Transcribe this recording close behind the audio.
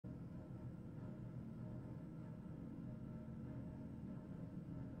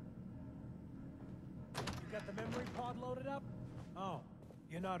the memory pod loaded up? Oh,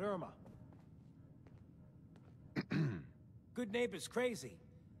 you're not Irma. Good neighbor's crazy.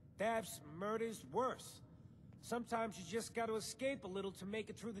 Thefts, murders, worse. Sometimes you just gotta escape a little to make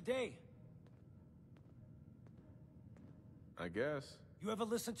it through the day. I guess. You ever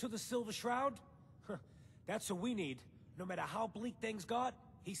listen to the Silver Shroud? That's what we need. No matter how bleak things got,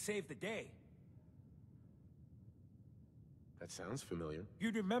 he saved the day. That sounds familiar.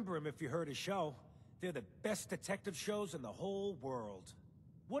 You'd remember him if you heard his show. They're the best detective shows in the whole world.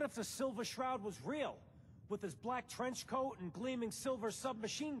 What if the Silver Shroud was real? With his black trench coat and gleaming silver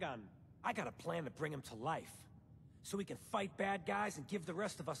submachine gun? I got a plan to bring him to life. So he can fight bad guys and give the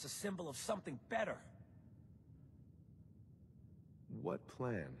rest of us a symbol of something better. What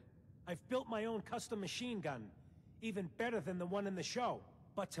plan? I've built my own custom machine gun. Even better than the one in the show.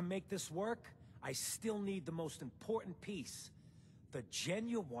 But to make this work, I still need the most important piece. The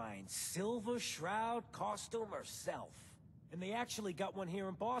genuine Silver Shroud costume herself. And they actually got one here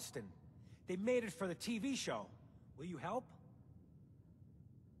in Boston. They made it for the TV show. Will you help?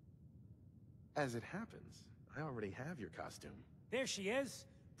 As it happens, I already have your costume. There she is.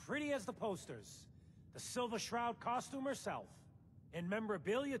 Pretty as the posters. The Silver Shroud costume herself. And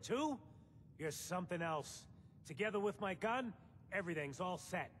memorabilia, too? You're something else. Together with my gun, everything's all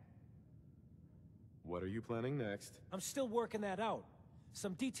set. What are you planning next? I'm still working that out.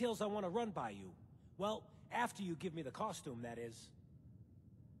 Some details I want to run by you. Well, after you give me the costume, that is.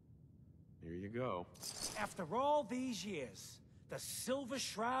 Here you go. After all these years, the Silver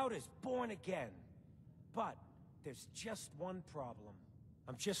Shroud is born again. But there's just one problem.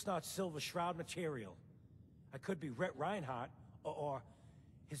 I'm just not Silver Shroud material. I could be Rhett Reinhardt, or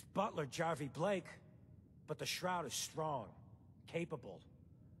his butler, Jarvie Blake. But the Shroud is strong, capable.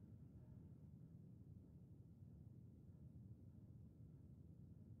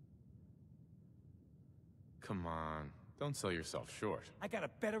 Come on, don't sell yourself short. I got a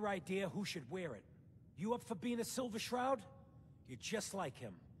better idea who should wear it. You up for being a Silver Shroud? You're just like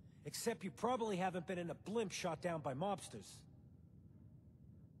him. Except you probably haven't been in a blimp shot down by mobsters.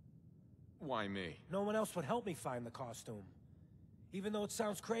 Why me? No one else would help me find the costume. Even though it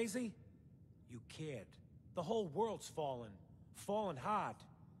sounds crazy, you cared. The whole world's fallen. Fallen hard.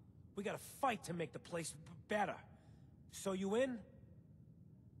 We gotta fight to make the place better. So you in?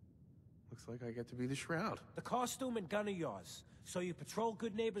 Looks like I get to be the Shroud. The costume and gun are yours. So you patrol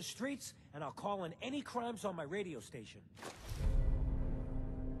Good Neighbor's streets, and I'll call in any crimes on my radio station.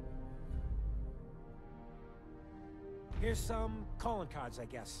 Here's some calling cards, I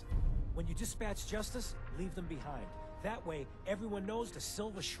guess. When you dispatch justice, leave them behind. That way, everyone knows the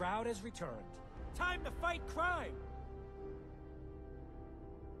Silver Shroud has returned. Time to fight crime!